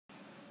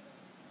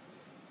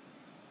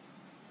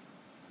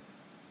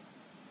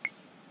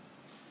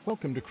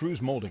Welcome to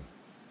Kruse Molding,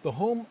 the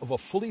home of a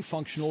fully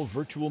functional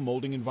virtual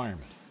molding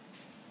environment.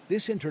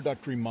 This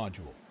introductory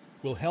module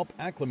will help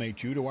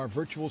acclimate you to our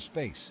virtual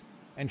space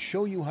and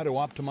show you how to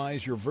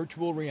optimize your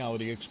virtual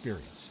reality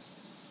experience.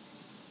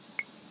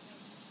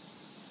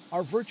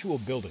 Our virtual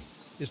building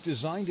is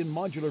designed in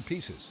modular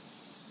pieces,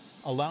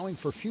 allowing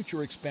for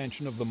future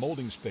expansion of the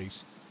molding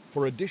space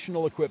for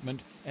additional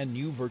equipment and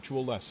new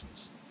virtual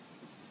lessons.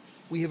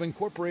 We have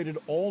incorporated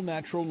all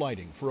natural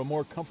lighting for a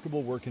more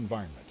comfortable work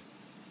environment.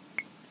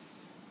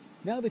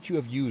 Now that you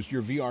have used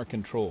your VR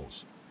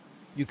controls,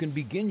 you can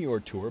begin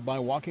your tour by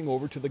walking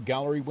over to the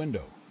gallery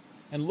window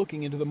and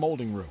looking into the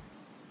molding room.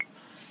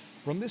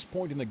 From this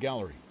point in the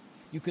gallery,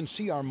 you can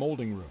see our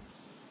molding room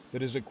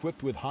that is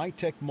equipped with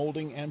high-tech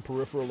molding and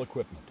peripheral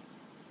equipment.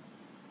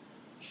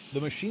 The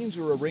machines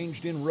are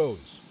arranged in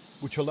rows,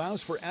 which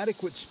allows for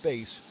adequate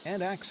space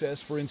and access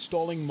for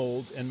installing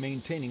molds and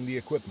maintaining the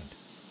equipment.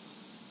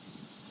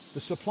 The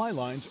supply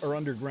lines are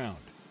underground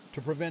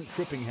to prevent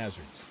tripping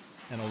hazards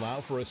and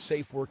allow for a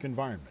safe work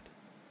environment.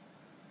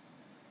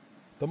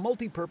 The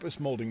multi-purpose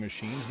molding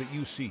machines that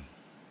you see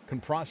can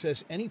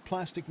process any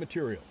plastic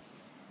material,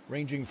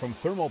 ranging from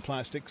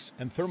thermoplastics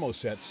and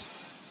thermosets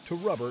to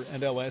rubber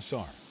and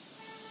LSR.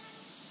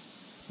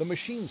 The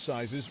machine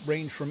sizes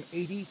range from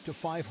 80 to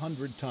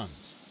 500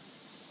 tons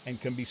and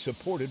can be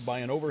supported by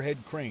an overhead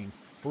crane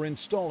for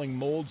installing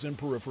molds and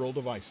peripheral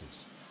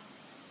devices.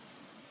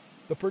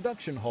 The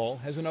production hall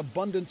has an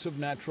abundance of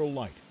natural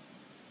light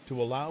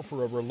to allow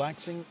for a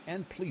relaxing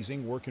and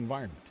pleasing work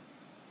environment.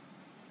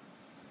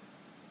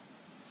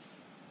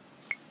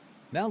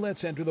 Now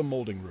let's enter the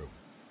molding room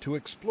to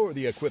explore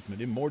the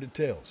equipment in more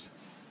details.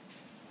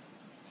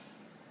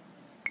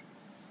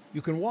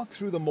 You can walk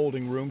through the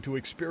molding room to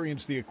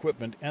experience the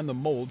equipment and the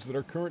molds that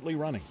are currently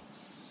running.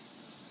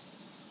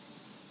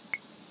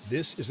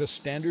 This is a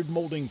standard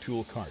molding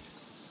tool cart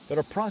that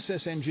a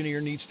process engineer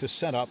needs to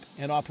set up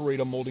and operate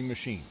a molding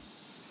machine.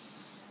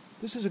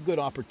 This is a good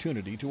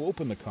opportunity to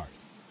open the cart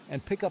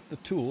and pick up the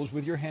tools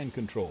with your hand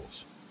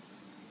controls.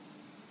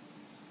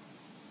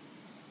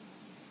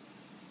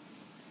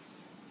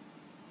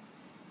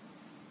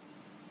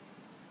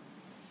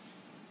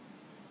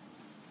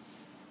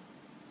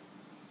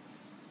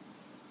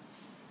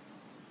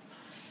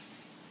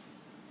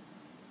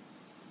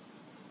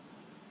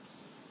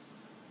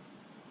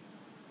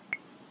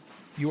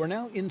 You are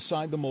now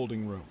inside the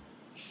molding room.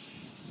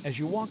 As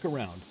you walk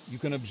around, you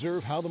can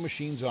observe how the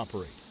machines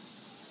operate.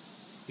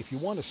 If you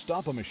want to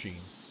stop a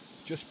machine,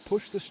 just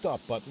push the stop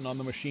button on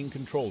the machine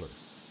controller.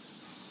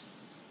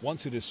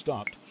 Once it is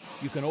stopped,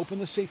 you can open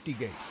the safety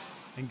gate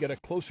and get a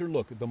closer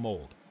look at the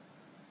mold.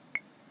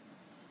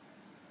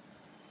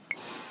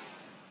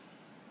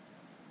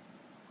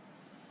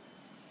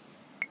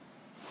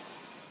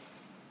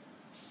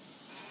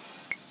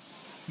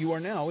 You are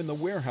now in the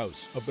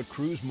warehouse of the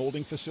Kruse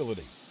molding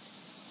facility.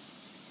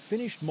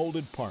 Finished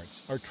molded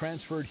parts are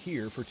transferred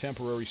here for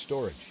temporary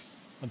storage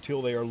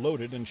until they are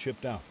loaded and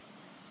shipped out.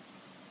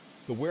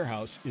 The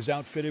warehouse is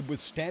outfitted with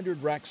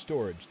standard rack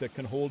storage that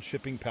can hold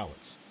shipping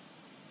pallets.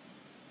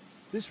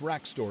 This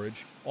rack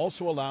storage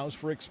also allows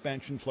for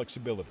expansion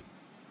flexibility.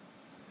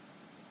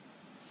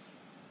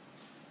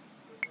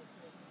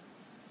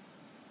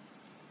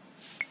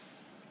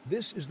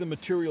 This is the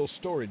material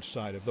storage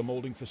side of the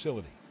molding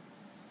facility.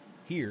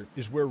 Here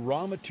is where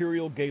raw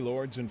material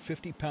gaylords and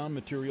 50-pound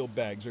material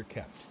bags are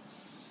kept.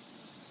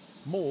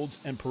 Molds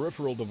and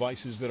peripheral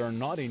devices that are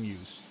not in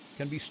use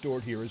can be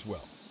stored here as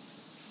well.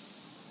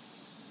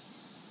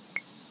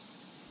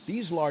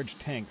 These large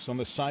tanks on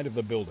the side of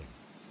the building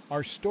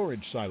are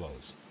storage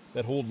silos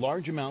that hold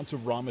large amounts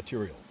of raw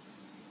material.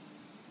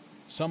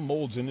 Some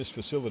molds in this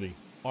facility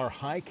are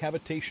high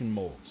cavitation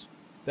molds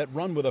that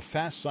run with a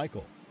fast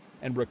cycle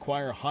and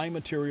require high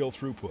material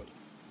throughput.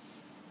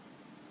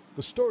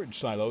 The storage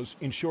silos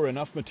ensure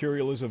enough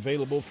material is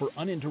available for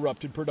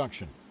uninterrupted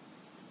production.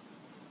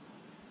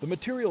 The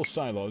material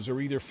silos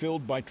are either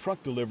filled by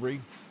truck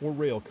delivery or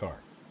rail car.